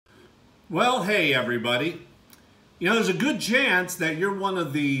Well, hey, everybody. You know, there's a good chance that you're one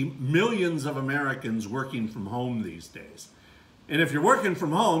of the millions of Americans working from home these days. And if you're working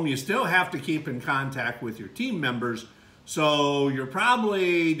from home, you still have to keep in contact with your team members. So you're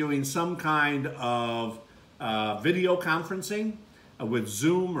probably doing some kind of video conferencing with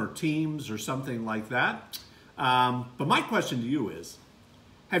Zoom or Teams or something like that. But my question to you is,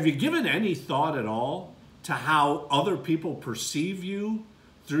 have you given any thought at all to how other people perceive you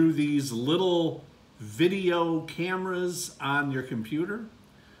through these little video cameras on your computer?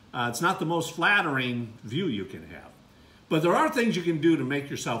 It's not the most flattering view you can have. But there are things you can do to make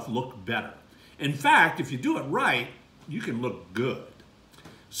yourself look better. In fact, if you do it right, you can look good.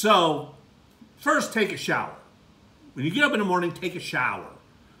 So, first, take a shower. When you get up in the morning, take a shower.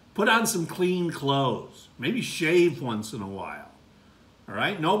 Put on some clean clothes. Maybe shave once in a while. All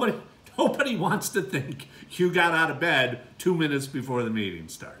right? Nobody wants to think you got out of bed 2 minutes before the meeting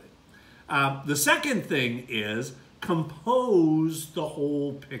started. The second thing is compose the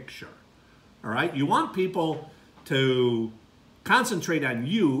whole picture. All right? You want people to concentrate on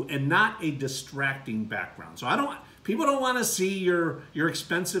you and not a distracting background. So people don't want to see your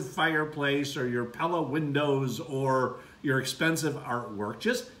expensive fireplace or your Pella windows or your expensive artwork.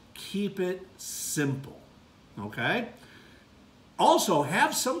 Just keep it simple. Okay? Also,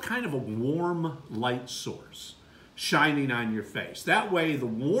 have some kind of a warm light source shining on your face. That way, the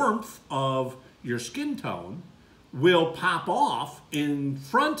warmth of your skin tone will pop off in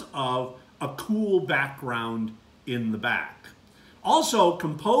front of a cool background in the back. Also,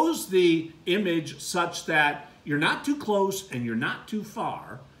 compose the image such that you're not too close and you're not too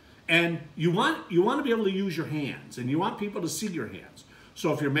far, and you want to be able to use your hands, and you want people to see your hands.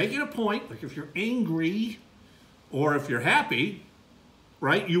 So if you're making a point, like if you're angry or if you're happy,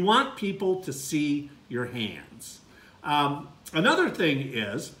 right, you want people to see your hands. Another thing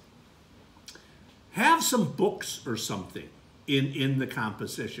is, have some books or something in the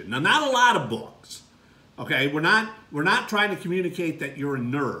composition. Now, not a lot of books. Okay, we're not trying to communicate that you're a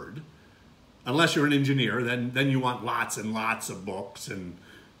nerd, unless you're an engineer. Then you want lots and lots of books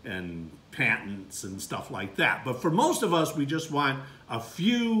and patents and stuff like that. But for most of us, we just want a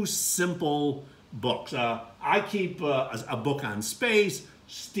few simple books. I keep a book on space,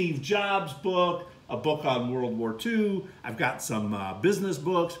 Steve Jobs book, a book on World War II. I've got some business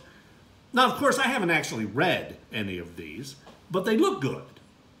books. Now, of course, I haven't actually read any of these, but they look good.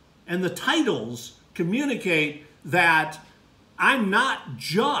 And the titles communicate that I'm not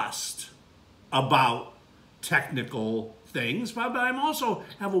just about technical things, but I'm also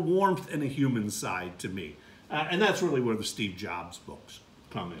have a warmth and a human side to me. And that's really where the Steve Jobs books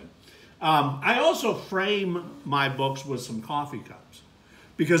come in. I also frame my books with some coffee cups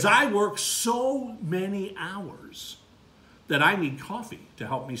because I work so many hours that I need coffee to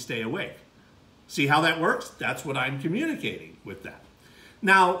help me stay awake. See how that works? That's what I'm communicating with that.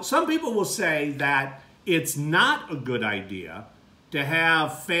 Now, some people will say that it's not a good idea to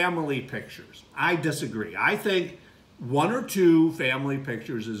have family pictures. I disagree. I think 1 or 2 family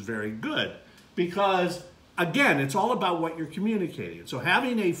pictures is very good because, again, it's all about what you're communicating. So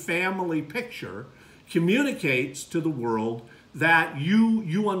having a family picture communicates to the world that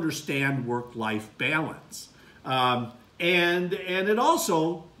you understand work-life balance. And it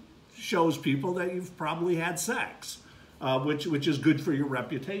also shows people that you've probably had sex, which is good for your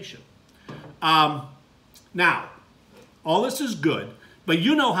reputation. Now, all this is good, but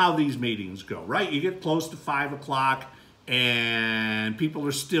you know how these meetings go, right? You get close to 5 o'clock and people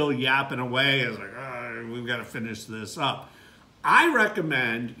are still yapping away. It's like, oh, we've got to finish this up. I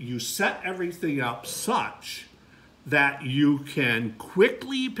recommend you set everything up such that you can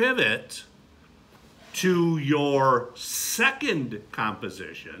quickly pivot to your second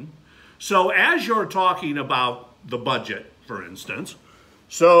composition. So as you're talking about the budget, for instance,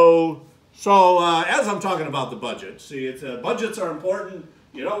 so as I'm talking about the budget, see, budgets are important.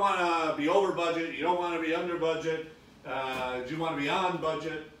 You don't want to be over budget. You don't want to be under budget. You want to be on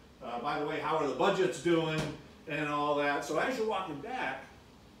budget. By the way, how are the budgets doing and all that? So as you're walking back,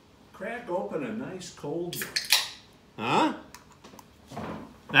 crack open a nice cold one. Huh?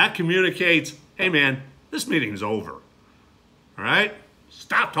 That communicates, hey man, this meeting's over. All right?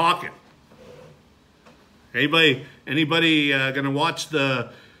 Stop talking. Anybody going to watch the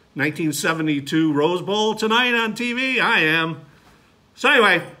 1972 Rose Bowl tonight on TV? I am. So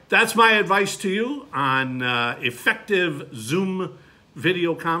anyway, that's my advice to you on effective Zoom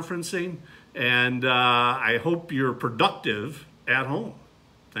video conferencing. And I hope you're productive at home.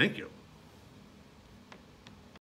 Thank you.